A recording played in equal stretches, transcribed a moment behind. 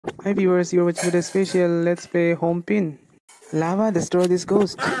Hi viewers, you're watching today's special Let's Play Home Pin. Lava, destroy this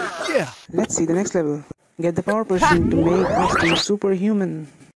ghost. Yeah. Let's see the next level. Get the power potion to make Austin superhuman.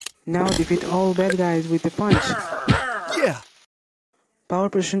 Now defeat all bad guys with a punch. Yeah. Power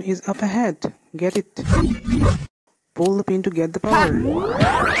potion is up ahead. Get it. Pull the pin to get the power.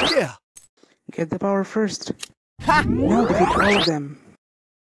 Yeah. Get the power first. Now defeat all of them.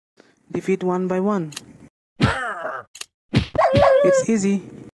 Defeat one by one. It's easy.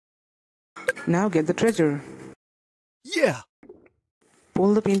 Now get the treasure. Yeah.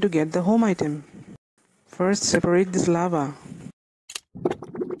 Pull the pin to get the home item. First separate this lava.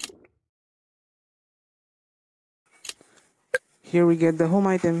 Here we get the home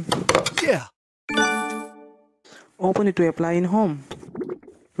item. Yeah. Open it to apply in home.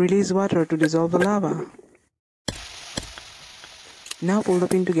 Release water to dissolve the lava. Now pull the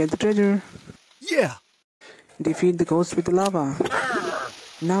pin to get the treasure. Yeah. Defeat the ghost with the lava.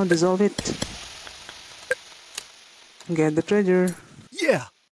 Now dissolve it. Get the treasure. Yeah.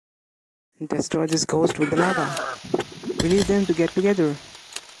 Destroy this ghost with the lava. Release them to get together.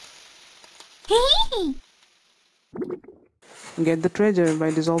 Get the treasure by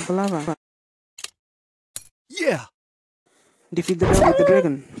dissolve the lava. Yeah. Defeat the dog with the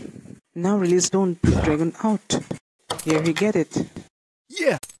dragon. Now release stone to the dragon out. Here he get it.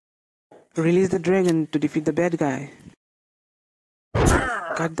 Yeah. Release the dragon to defeat the bad guy.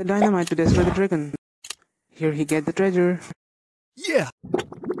 Cut the dynamite to destroy the dragon. Here he get the treasure. Yeah.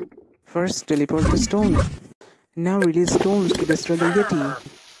 First teleport the stone. Now release stones to destroy the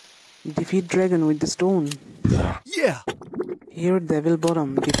Yeti. Defeat dragon with the stone. Yeah. Here devil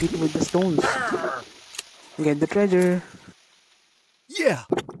bottom, defeat with the stones. Get the treasure. Yeah.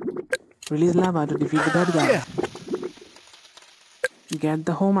 Release lava to defeat the bad guy. Yeah. Get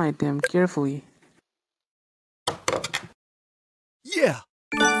the home item carefully. Yeah.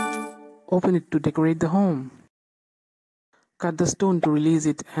 Open it to decorate the home. Cut the stone to release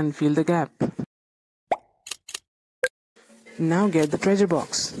it and fill the gap. Now get the treasure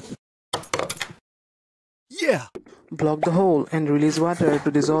box. Yeah. Block the hole and release water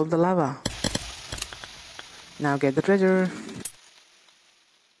to dissolve the lava. Now get the treasure.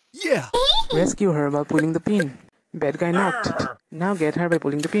 Yeah. Rescue her by pulling the pin. Bad guy knocked. Now get her by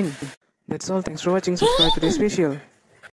pulling the pin. That's all. Thanks for watching. Subscribe to this special.